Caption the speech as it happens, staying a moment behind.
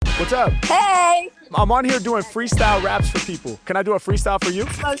What's up? Hey! I'm on here doing freestyle raps for people. Can I do a freestyle for you?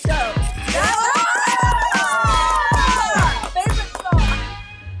 Oh, so. Favorite song.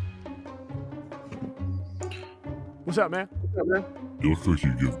 What's up, man? You look like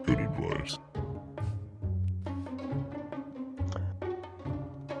you give good advice.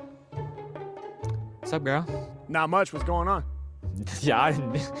 What's up, girl? Not much. What's going on? Yeah,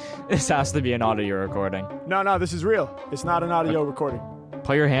 this has to be an audio recording. No, this is real. It's not an audio recording.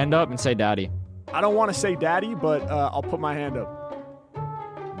 Put your hand up and say daddy. I don't want to say daddy, but I'll put my hand up.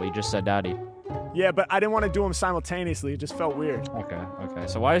 But you just said daddy. Yeah, but I didn't want to do them simultaneously. It just felt weird. Okay.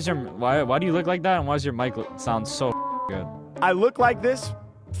 So why do you look like that, and why does your mic sound so good? I look like this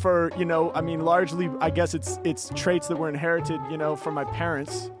for, largely, I guess it's traits that were inherited, from my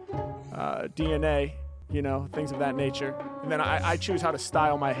parents, DNA, things of that nature. And then I choose how to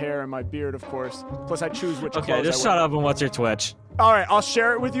style my hair and my beard, of course. Plus, I choose which clothes Okay, just I wear. shut up and what's your Twitch? All right, I'll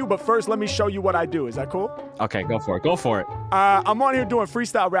share it with you, but first let me show you what I do. Is that cool? Okay, go for it. I'm on here doing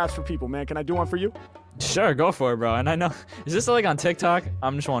freestyle raps for people, man. Can I do one for you? Sure, go for it, bro. And I know, is this like on TikTok?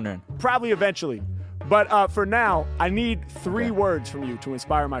 I'm just wondering. Probably eventually. But for now, I need 3 words from you to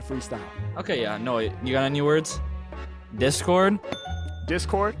inspire my freestyle. Okay, yeah, no, you got any words? Discord?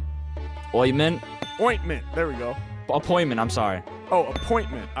 Discord? Ointment? Ointment. There we go. Appointment, I'm sorry. Oh,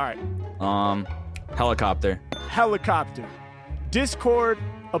 appointment. All right. Helicopter. Helicopter. Discord,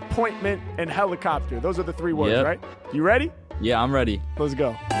 appointment, and helicopter. Those are the 3 words, Yep. right? You ready? Yeah, I'm ready. Let's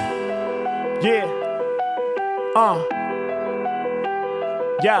go. Yeah.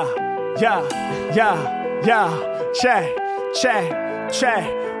 Check.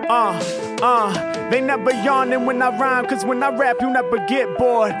 They never yawning when I rhyme, cause when I rap you never get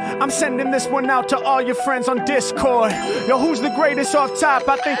bored. I'm sending this one out to all your friends on Discord. Yo, who's the greatest off top?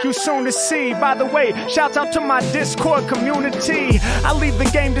 I think you soon to see. By the way, shouts out to my Discord community. I leave the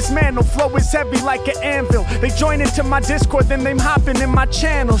game dismantled, flow is heavy like an anvil. They join into my Discord, then they hopping in my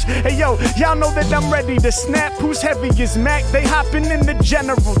channels. Hey yo, y'all know that I'm ready to snap. Who's heavy is Mac? They hopping in the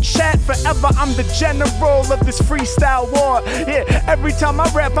general chat. Forever I'm the general of this freestyle war. Yeah, every time I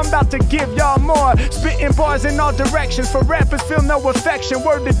rap I'm about to give y'all more. Spitting bars in all directions. For rappers feel no affection.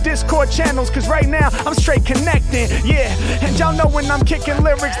 Word to Discord channels, cause right now I'm straight connecting. Yeah, and y'all know when I'm kicking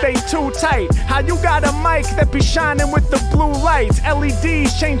lyrics they too tight. How you got a mic that be shining with the blue lights?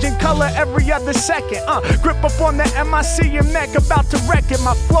 LEDs changing color every other second. Grip up on the MIC and Mac, about to wreck it.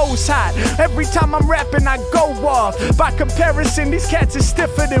 My flow's hot. Every time I'm rapping I go off. By comparison these cats is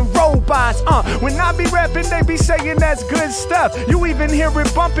stiffer than robots. When I be rapping they be saying that's good stuff. You even hear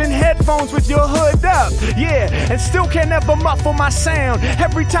it bumping headphones with your hood up. Yeah, and still can't ever muffle my sound.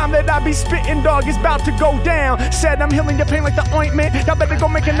 Every time that I be spitting, dog, it's about to go down. Said I'm healing your pain like the ointment. Y'all better go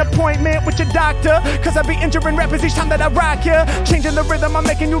make an appointment with your doctor, cause I be injuring rappers each time that I rock ya. Changing the rhythm, I'm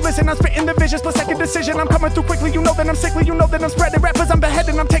making you listen. I'm spitting the vision, split second decision. I'm coming through quickly, you know that I'm sickly. You know that I'm spreading rappers, I'm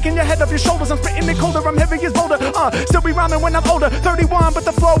beheading. I'm taking your head off your shoulders. I'm spitting it colder, I'm heavy as boulder. Still be rhyming when I'm older. 31, but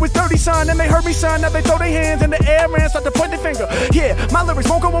the flow is dirty, son. And they heard me, son. Now they throw their hands in the air and start to point their finger. Yeah, my lyrics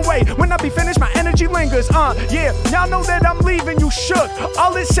won't go away. When I be finished, my energy lingers. Yeah, y'all know that I'm leaving you shook.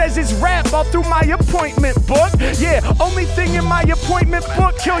 All it says is rap all through my appointment book. Yeah, only thing in my appointment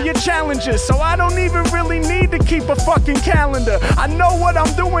book, kill your challenges. So I don't even really need to keep a fucking calendar. I know what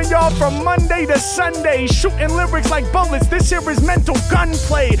I'm doing, y'all, from Monday to Sunday. Shooting lyrics like bullets, this here is mental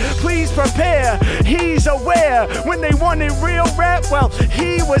gunplay. Please prepare, he's aware. When they wanted real rap, well,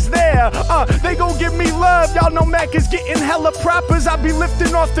 he was there. They gon' give me love, y'all know Mac is getting hella propers. I be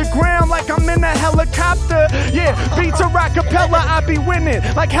lifting off the ground like I'm in a helicopter. Yeah, beats a rockapella, I be winning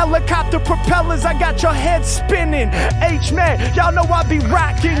like helicopter propellers. I got your head spinning. H-Man, y'all know I be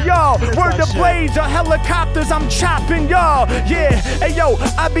rocking y'all. Word to blades or helicopters, I'm chopping y'all. Yeah, hey yo,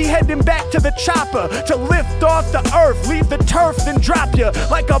 I be heading back to the chopper to lift off the earth, leave the turf, then drop ya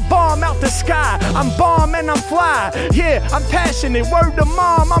like a bomb out the sky. I'm bomb and I'm fly. Yeah, I'm passionate. Word to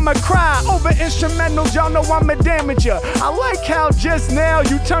mom, I'ma cry over instrumentals. Y'all know I'ma damage ya. I like how just now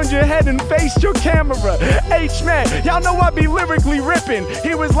you turned your head and faced your camera. H-Man, y'all know I be lyrically ripping.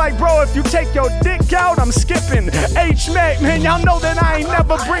 He was like, bro, if you take your dick out, I'm skipping. H-Man, man, y'all know that I ain't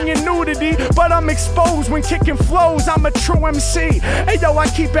never bringing nudity, but I'm exposed when kicking flows. I'm a true MC. Hey yo, I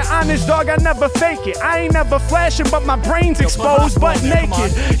keep it honest, dog. I never fake it. I ain't never flashing, but my brain's exposed, but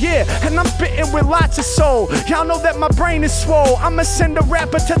naked. Yeah, and I'm spitting with lots of soul. Y'all know that my brain is swole. I'ma send a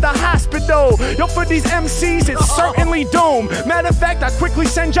rapper to the hospital. Yo, for these MCs, it's certainly doomed. Matter of fact, I quickly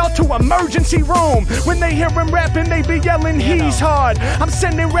send y'all to emergency room. boom. When they hear him rapping, they be yelling, he's hard. I'm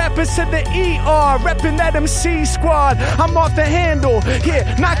sending rappers to the ER, repping that MC squad. I'm off the handle,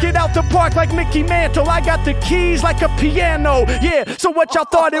 yeah, knock it out the park like Mickey Mantle. I got the keys like a piano, yeah. So what y'all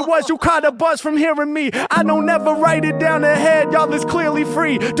thought it was? You caught a buzz from hearing me. I don't ever write it down ahead, y'all is clearly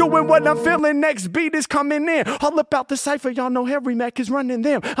free. Doing what I'm feeling, next beat is coming in. All about the cypher, y'all know Harry Mack is running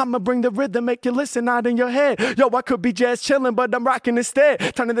them. I'ma bring the rhythm, make you listen out in your head. Yo, I could be just chilling, but I'm rocking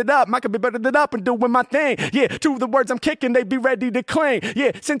instead. Turning it up, I could be better than up and doing my thing. Yeah, to the words I'm kicking, they be ready to cling.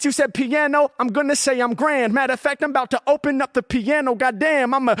 Yeah, since you said piano, I'm gonna say I'm grand. Matter of fact, I'm about to open up the piano.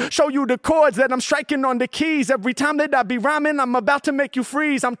 Goddamn, I'ma show you the chords that I'm striking on the keys. Every time that I be rhyming, I'm about to make you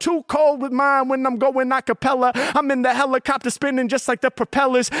freeze. I'm too cold with mine when I'm going a cappella. I'm in the helicopter spinning just like the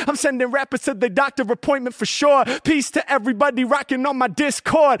propellers. I'm sending rappers to the doctor appointment for sure. Peace to everybody rocking on my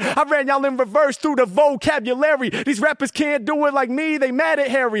Discord. I ran y'all in reverse through the vocabulary. These rappers can't do it like me, they mad at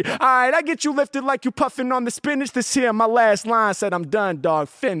Harry. Alright, I get you lifted like you puffing on the spinach. This here, my last line said I'm done, dog,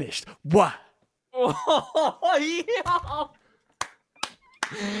 finished. What? Oh,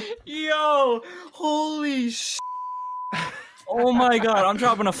 yo, holy sh**. Oh my god, I'm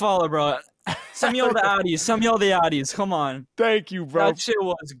dropping a follow, bro. Send me all the addies, come on. Thank you, bro. That shit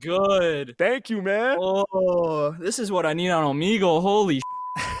was good. Thank you, man. Oh, this is what I need on Omegle, holy sh**.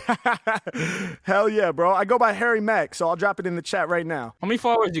 Hell yeah, bro. I go by Harry Mack, so I'll drop it in the chat right now. How many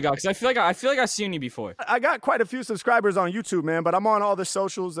followers you got? Because I feel like I've seen you before. I got quite a few subscribers on YouTube, man, but I'm on all the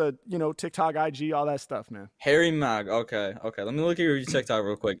socials, TikTok, IG, all that stuff, man. Harry Mack, okay. Let me look at your TikTok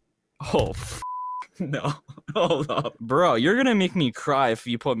real quick. Oh, no. Hold up. Bro, you're gonna make me cry if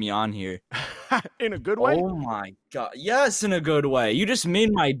you put me on here. In a good way? Oh my god. Yes, in a good way. You just made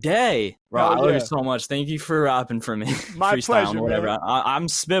my day. Bro, I love you so much. Thank you for rapping for me. My pleasure, whatever. man. I'm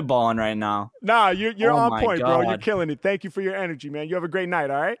spitballing right now. Nah, you're on point, bro. You're killing it. Thank you for your energy, man. You have a great night,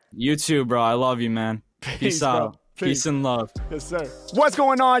 all right? You too, bro. I love you, man. Peace out. Peace and love. Yes, sir. What's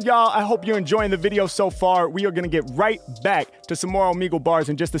going on, y'all? I hope you're enjoying the video so far. We are going to get right back to some more Omegle bars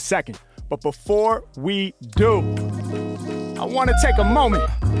in just a second. But before we do, I want to take a moment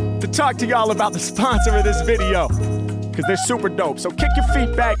to talk to y'all about the sponsor of this video, because they're super dope. So kick your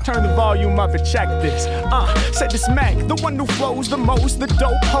feet back, turn the volume up, and check this. Said this Mac, the one who flows the most, the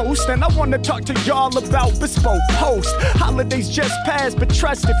dope host. And I want to talk to y'all about Bespoke Post. Holidays just passed, but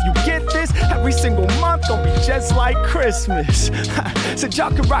trust if you get this, every single month gonna be just like Christmas. Said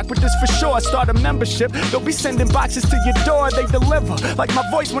y'all can rock with this for sure. Start a membership, they'll be sending boxes to your door. They deliver like my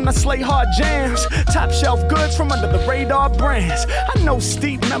voice when I slay hard jams. Top shelf goods from under the radar brands. I know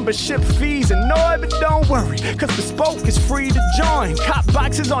steep membership fees and no, but don't worry, cause Bespoke is free to join. Cop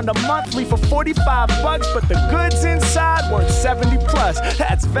boxes on the monthly for $45, but the goods inside worth 70 plus.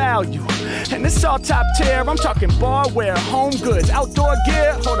 That's value, and it's all top tier. I'm talking barware, home goods, outdoor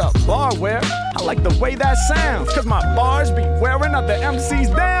gear. Hold up, barware? I like the way that sounds, cause my bars be wearing other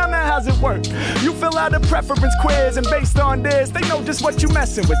MCs down. Now how's it work? You fill out a preference quiz, and based on this, they know just what you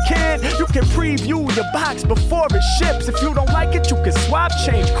messing with, kid. You can preview your box before it ships. If you don't like it, you can swap,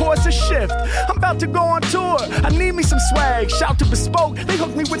 change course, or shift. I'm about to go on tour. I need me some swag. Shout to Bespoke, they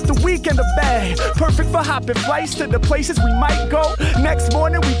hooked me with the weekend of bag. Perfect for hopping flights to the places we might go. Next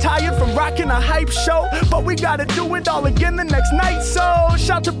morning we tired from rocking a hype show, but we gotta do it all again the next night. So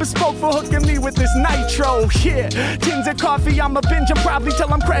shout to Bespoke for hooking me with this nitro. Yeah, tins of coffee, I'ma binge them probably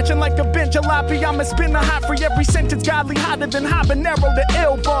till I'm crashing like a bench jalopy. I'ma spin the hot for every sentence, godly hotter than habanero. The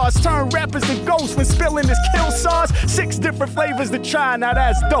ill bars turn rappers to ghosts when spilling this kill sauce. 6 different flavors to try, now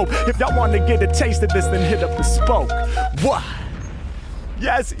that's dope. If y'all want to get a taste of this, then hit up Bespoke. What?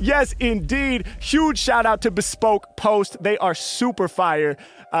 Yes, indeed. Huge shout out to Bespoke Post. They are super fire.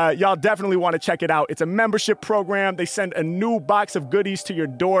 Y'all definitely want to check it out. It's a membership program. They send a new box of goodies to your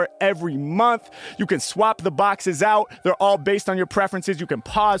door every month. You can swap the boxes out. They're all based on your preferences. You can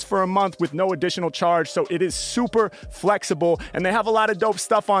pause for a month with no additional charge. So it is super flexible, and they have a lot of dope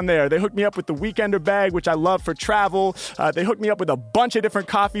stuff on there. They hooked me up with the Weekender bag, which I love for travel. They hooked me up with a bunch of different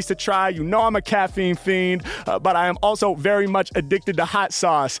coffees to try. You know I'm a caffeine fiend, but I am also very much addicted to hot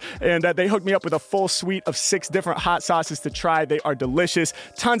sauce. And they hooked me up with a full suite of 6 different hot sauces to try. They are delicious.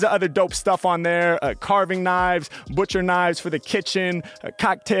 Tons of other dope stuff on there, carving knives, butcher knives for the kitchen,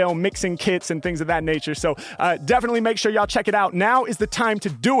 cocktail mixing kits, and things of that nature. So definitely make sure y'all check it out. Now is the time to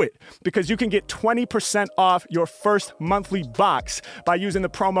do it, because you can get 20% off your first monthly box by using the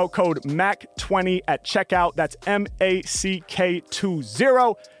promo code MACK20 at checkout. That's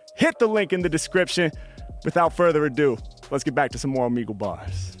MACK20. Hit the link in the description. Without further ado, let's get back to some more Omegle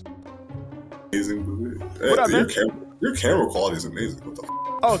bars. Amazing. What up, man? Your camera quality is amazing. What the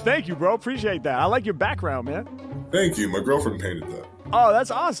Oh, thank you, bro. Appreciate that. I like your background, man. Thank you. My girlfriend painted that. Oh, that's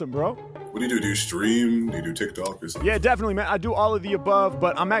awesome, bro. What do you do? Do you stream? Do you do TikTok or something? Yeah, definitely, man. I do all of the above,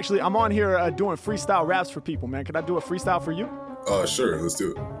 but I'm on here doing freestyle raps for people, man. Could I do a freestyle for you? Sure. Let's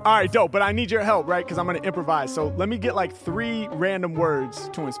do it. All right, dope. But I need your help, right? Because I'm going to improvise. So let me get like 3 random words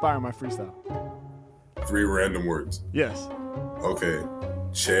to inspire my freestyle. 3 random words. Yes. Okay.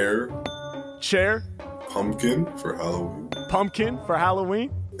 Chair. Pumpkin for Halloween. Pumpkin for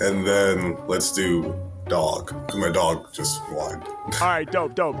Halloween. And then let's do dog, because my dog just whined. All right,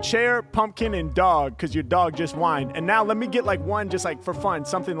 dope. Chair, pumpkin, and dog, because your dog just whined. And now let me get like one just like for fun,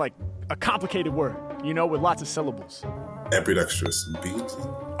 something like a complicated word, with lots of syllables. Ambidextrous. Beans.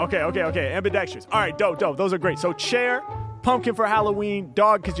 Okay. Ambidextrous. All right, dope. Those are great. So chair, pumpkin for Halloween,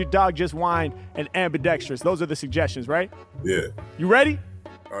 dog because your dog just whined, and ambidextrous. Those are the suggestions, right? Yeah. You ready?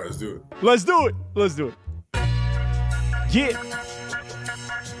 All right, let's do it. Let's do it. Yeah.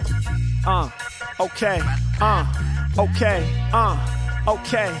 Okay.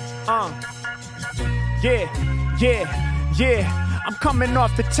 Yeah. I'm coming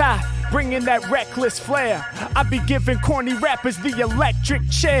off the top, bringing that reckless flair. I be giving corny rappers the electric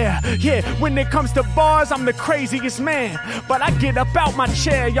chair. Yeah, when it comes to bars, I'm the craziest man. But I get up out my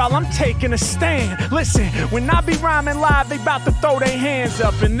chair, y'all, I'm taking a stand. Listen, when I be rhyming live, they bout to throw their hands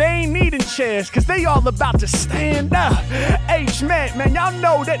up. And they ain't needing chairs, cause they all about to stand up. H-Mac, man, y'all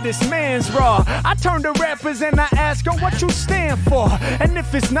know that this man's raw. I turn to rappers and I ask them what you stand for. And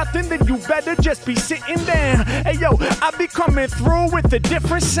if it's nothing, then you better just be sitting down. Hey, yo, I be coming through with a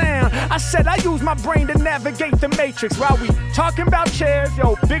different sound. I said I use my brain to navigate the matrix while we talking about chairs.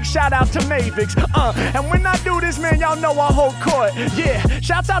 Yo, big shout out to Mavix. And when I do this, man, y'all know I hold court. Yeah,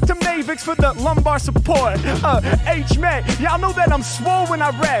 shouts out to Mavix for the lumbar support. H-Mac, y'all know that I'm swole when I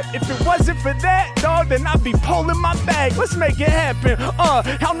rap. If it wasn't for that, dog, then I'd be pulling my bag. Let's make it happen.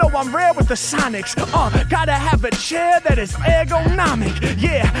 Y'all know I'm rare with the sonics. Gotta have a chair that is ergonomic.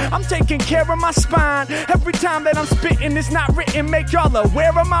 Yeah, I'm taking care of my spine. Every time that I'm spitting, it's not written. Make y'all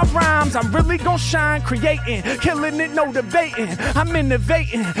aware of my rhymes. I'm really gon' shine, creating, killing it, no debating. I'm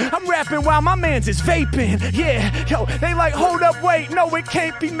innovating. I'm rapping while my man's is vaping. Yeah, yo, they like, hold up, wait, no, it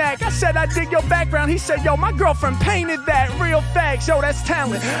can't be Mac. I said I dig your background. He said, yo, my girlfriend painted that. Real facts, yo, that's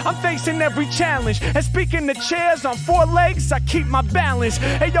talent. I'm facing every challenge. And speaking of chairs on 4 legs, I keep my balance.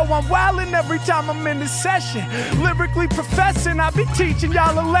 Hey, yo, I'm wildin' every time I'm in the session. Lyrically professing, I be teaching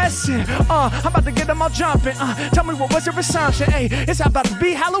y'all a lesson. I'm about to get them all jumping. Tell me what was your assumption? Hey, it's about to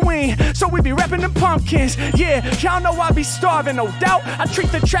be Halloween, so we be rapping them pumpkins. Yeah, y'all know I be starving, no doubt. I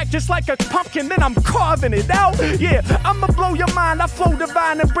treat the track just like a pumpkin, then I'm carving it out. Yeah, I'ma blow your mind. I flow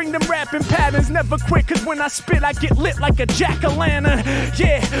divine and bring them rapping patterns. Never quit, cause when I spit, I get lit like a jack-o'-lantern.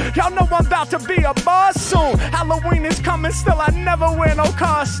 Yeah, y'all know I'm about to be a boss soon. Halloween is coming, still I never wear no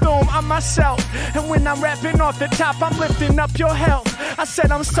costume. I'm myself, and when I'm rapping off the top, I'm lifting up your health. I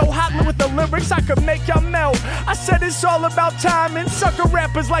said I'm so hot with the lyrics, I could make y'all melt. I said it's all about timing. Sucker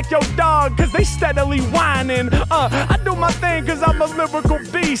rappers like your dog, cause they steadily whining. I do my thing cause I'm a lyrical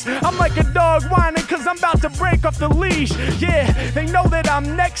beast. I'm like a dog whining cause I'm about to break off the leash. Yeah, they know that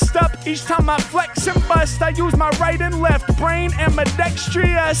I'm next up. Each time I flex and bust, I use my right and left brain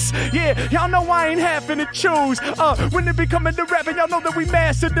ambidextrous. Yeah, y'all know I ain't having to choose. When it be coming to rapping, y'all know that we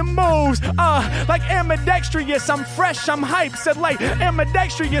mastered the moves. Like ambidextrous, I'm fresh, I'm hype. Said like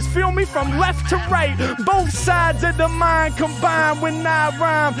ambidextrous, feel me from left to right. Both sides of the mind combined when I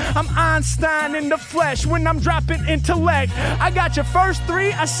rhyme. I'm Einstein in the flesh when I'm dropping intellect. I got your first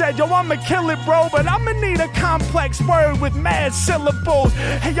 3, I said, yo, I'ma kill it, bro, but I'ma need a complex word with mad syllables.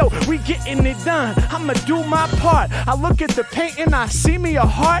 Hey, yo, we getting it done. I'ma do my part. I look at the painting, I see me a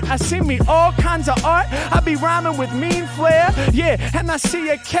heart. I see me all kinds of art. I be rhyming with mean flair. Yeah, and I see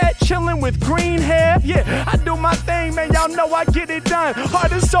a cat chilling with green hair. Yeah, I do my thing, man, y'all know I get it done.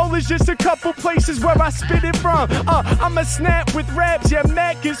 Heart and soul is just a couple places where I spit it from. I'ma snap with raps, yeah,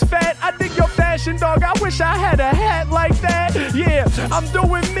 Mac is fat. I dig your fashion, dog, I wish I had a hat like that. Yeah, I'm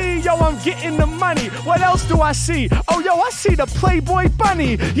doing me, yo, I'm getting the money. What else do I see? Oh, yo, I see the Playboy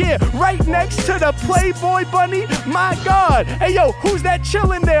Bunny. Yeah, right next to the Playboy Bunny. My God. Hey, yo, who's that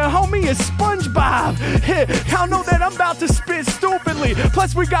chilling there? Homie, it's SpongeBob. Yeah, y'all know that I'm about to spit stupidly.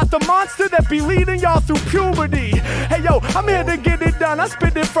 Plus, we got the monster that be leading y'all through puberty. Hey, yo, I'm here to get it done. I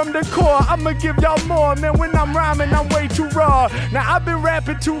spit it from the core. I'ma give y'all more, man. When I'm rhyming, I'm way too raw. Now, I've been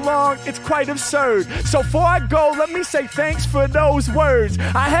rapping too long. It's quite absurd. So before I go, let me say thanks for those words.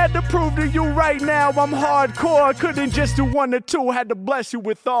 I had to prove to you right now I'm hardcore. Couldn't just do 1 or 2. Had to bless you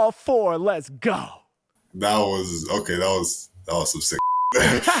with all 4. Let's go. That was okay. That was some sick.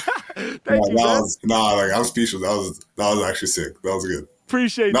 Thank you, man. Like I'm speechless. That was actually sick. That was good.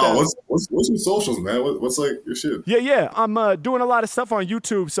 Appreciate that. No, what's your socials, man? What's like your shit? Yeah. I'm doing a lot of stuff on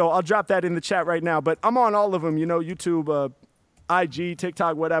YouTube, so I'll drop that in the chat right now. But I'm on all of them, YouTube, IG,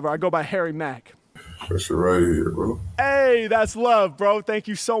 TikTok, whatever. I go by Harry Mack. That's right here, bro. Hey, that's love, bro. Thank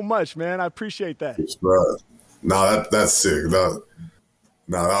you so much, man. I appreciate that. Right. No, that's sick. No,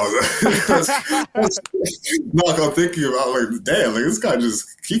 that was no, I'm thinking about like, damn, like this guy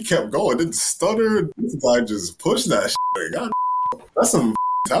he kept going, didn't stutter. This guy just pushed that shit. God, that's some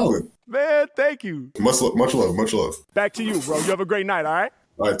talent. Man, thank you. Much love. Back to you, bro. You have a great night, all right?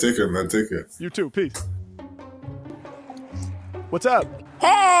 All right, take care, man. Take care. You too. Peace. What's up?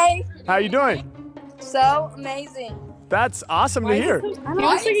 Hey. How you doing? So amazing. That's awesome to hear. He looks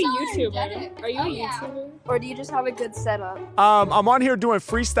like a YouTuber. Are you a YouTuber? Or do you just have a good setup? I'm on here doing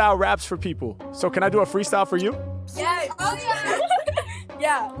freestyle raps for people. So can I do a freestyle for you? Yeah. Oh yeah.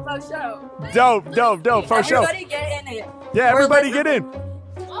 Yeah, for sure. Dope, for sure. Everybody get in it. Yeah, everybody get in.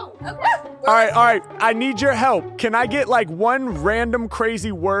 Oh, okay. All right. I need your help. Can I get like one random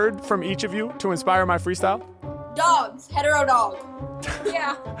crazy word from each of you to inspire my freestyle? Dogs. Hetero dog.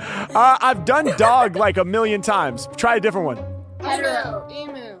 Yeah. I've done dog like a million times. Try a different one. Hetero.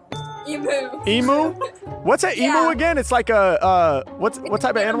 Emu? What's an emu again? It's like a what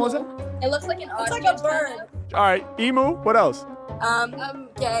type of animal is it? It looks like an ostrich. It's like a bird. All right, emu. What else?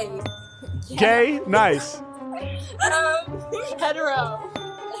 Gay. Gay? Nice. Hetero.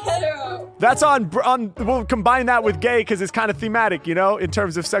 That's on. We'll combine that with gay because it's kind of thematic, in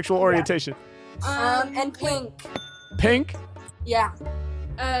terms of sexual orientation. And pink. Pink? Yeah.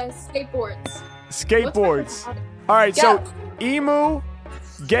 Skateboards. All right, so emu,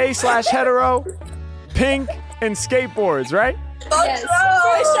 gay/hetero, pink, and skateboards, right? Yes.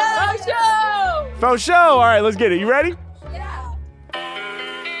 For sure. All right, let's get it. You ready? Yeah.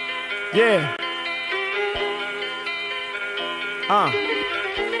 Yeah.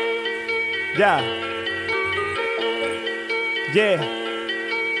 Yeah.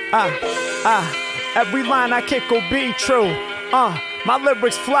 Every line I kick will be true. My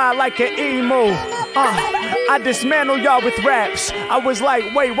lyrics fly like an emu. I dismantle y'all with raps. I was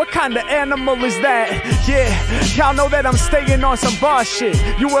like, wait, what kind of animal is that? Yeah, y'all know that I'm staying on some boss shit.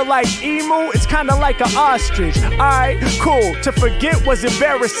 You were like, emu? It's kind of like an ostrich. Alright, cool. To forget was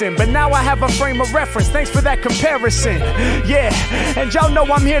embarrassing, but now I have a frame of reference. Thanks for that comparison. Yeah, and y'all know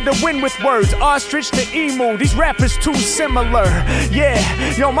I'm here to win with words. Ostrich to emu, these rappers too similar. Yeah,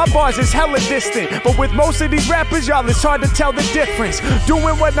 yo, my bars is hella distant, but with most of these rappers, y'all, it's hard to tell the difference.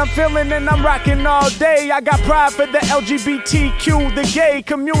 Doing what I'm feeling and I'm rocking all day. I got pride for the LGBTQ. The gay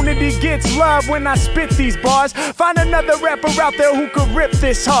community gets love when I spit these bars. Find another rapper out there who could rip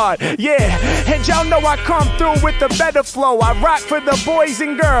this hard. Yeah, and y'all know I come through with a better flow. I rock for the boys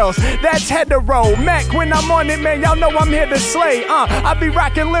and girls. That's hetero. Mac, when I'm on it, man, y'all know I'm here to slay. I be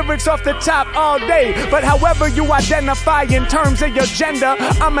rocking lyrics off the top all day. But however you identify in terms of your gender,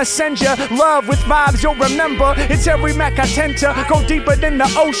 I'ma send you love with vibes you'll remember. It's Harry Mack, I tend to go deeper than the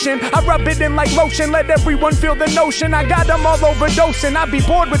ocean. I rub it in like lotion, let everyone feel the notion. I got them all overdosing, I be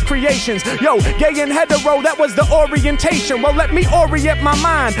bored with creations. Yo, gay and hetero, that was the orientation. Well, let me orient my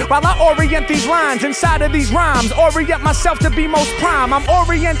mind while I orient these lines inside of these rhymes. Orient myself to be most prime. I'm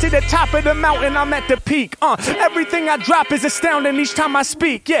oriented at top of the mountain, I'm at the peak. Everything I drop is astounding each time I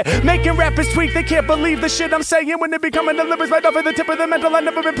speak. Yeah, making rappers tweak, they can't believe the shit I'm saying when they becoming the lyrics right off of the tip of the mental. I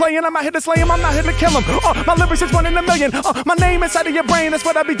never been playing, I'm not here to slay him, I'm not here to kill him. My lyrics is 1 in a million. My name inside of your brain, that's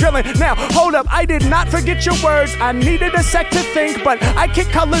what I be drilling. Now, hold up, I did not forget your words. I needed a sec to think, but I kick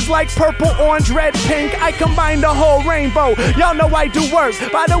colors like purple, orange, red, pink. I combine the whole rainbow. Y'all know I do work.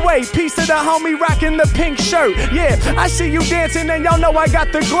 By the way, peace to the homie rocking the pink shirt. Yeah, I see you dancing and y'all know I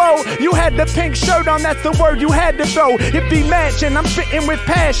got the glow. You had the pink shirt on, that's the word you had to throw. It be matching, I'm spitting with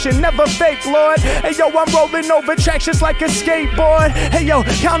passion, never fake, Lord. Hey yo, I'm rolling over tracks just like a skateboard. Hey yo,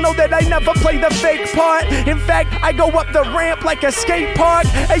 y'all know that I never play the fake part. In fact, I go up the ramp like a skate park.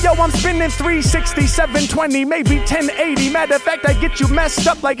 Hey yo, I'm spinning 360, 720, maybe 1080. Matter of fact, I get you messed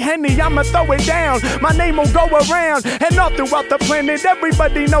up like Henny. I'ma throw it down, my name will go around. And all throughout the planet,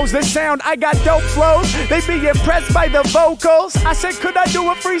 everybody knows the sound. I got dope flows, they be impressed by the vocals. I said, could I do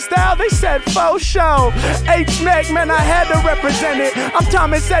a freestyle? They said, faux show. H-Mac, man, I had to represent it. I'm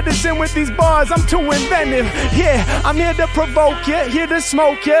Thomas Edison with these bars, I'm too inventive. Yeah, I'm here to provoke you, here to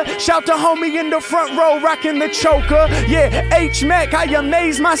smoke you. Shout to homie in the front row, rocking the choker. Yeah, H-Mac, I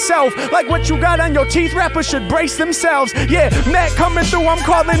amaze myself. Like what you got on your teeth, rappers should brace themselves. Yeah, Matt coming through, I'm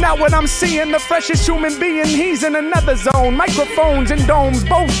calling out what I'm seeing. The freshest human being, he's in another zone. Microphones and domes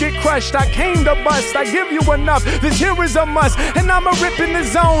both get crushed. I came to bust, I give you enough. This here is a must, and I'ma rip in the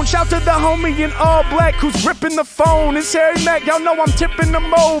zone. Shout to the homie in all black who's ripping the phone. It's Harry Mack, y'all know I'm tipping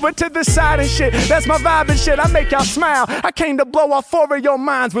them over to the side and shit. That's my vibe and shit, I make y'all smile. I came to blow off 4 of your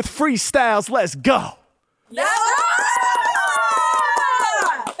minds with freestyles. Let's go. Yeah.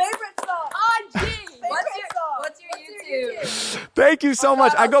 Favorite song. What's your YouTube? Thank you so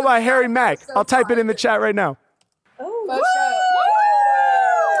much. I go by Harry Mack. I'll type it in the chat right now. Oh, Oh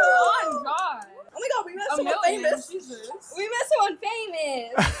God. Oh my God, we met someone famous. Jesus. We met someone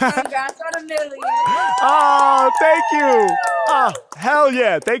famous. Congrats on $1 million. Oh, thank you. Oh, hell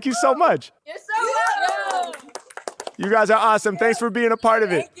yeah. Thank you so much. You're so welcome. You guys are awesome. Thanks for being a part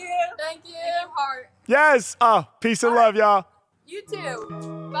of it. Thank you. Thank you. Heart. Yes. Oh, peace and love, y'all. You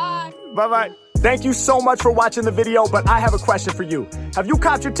too. Bye. Bye-bye. Thank you so much for watching the video, but I have a question for you. Have you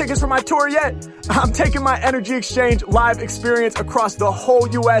copped your tickets for my tour yet? I'm taking my Energy Exchange live experience across the whole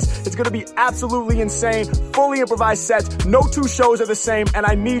US. It's gonna be absolutely insane, fully improvised sets. No 2 shows are the same, and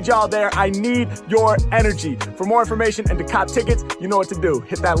I need y'all there. I need your energy. For more information and to cop tickets, you know what to do.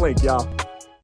 Hit that link, y'all.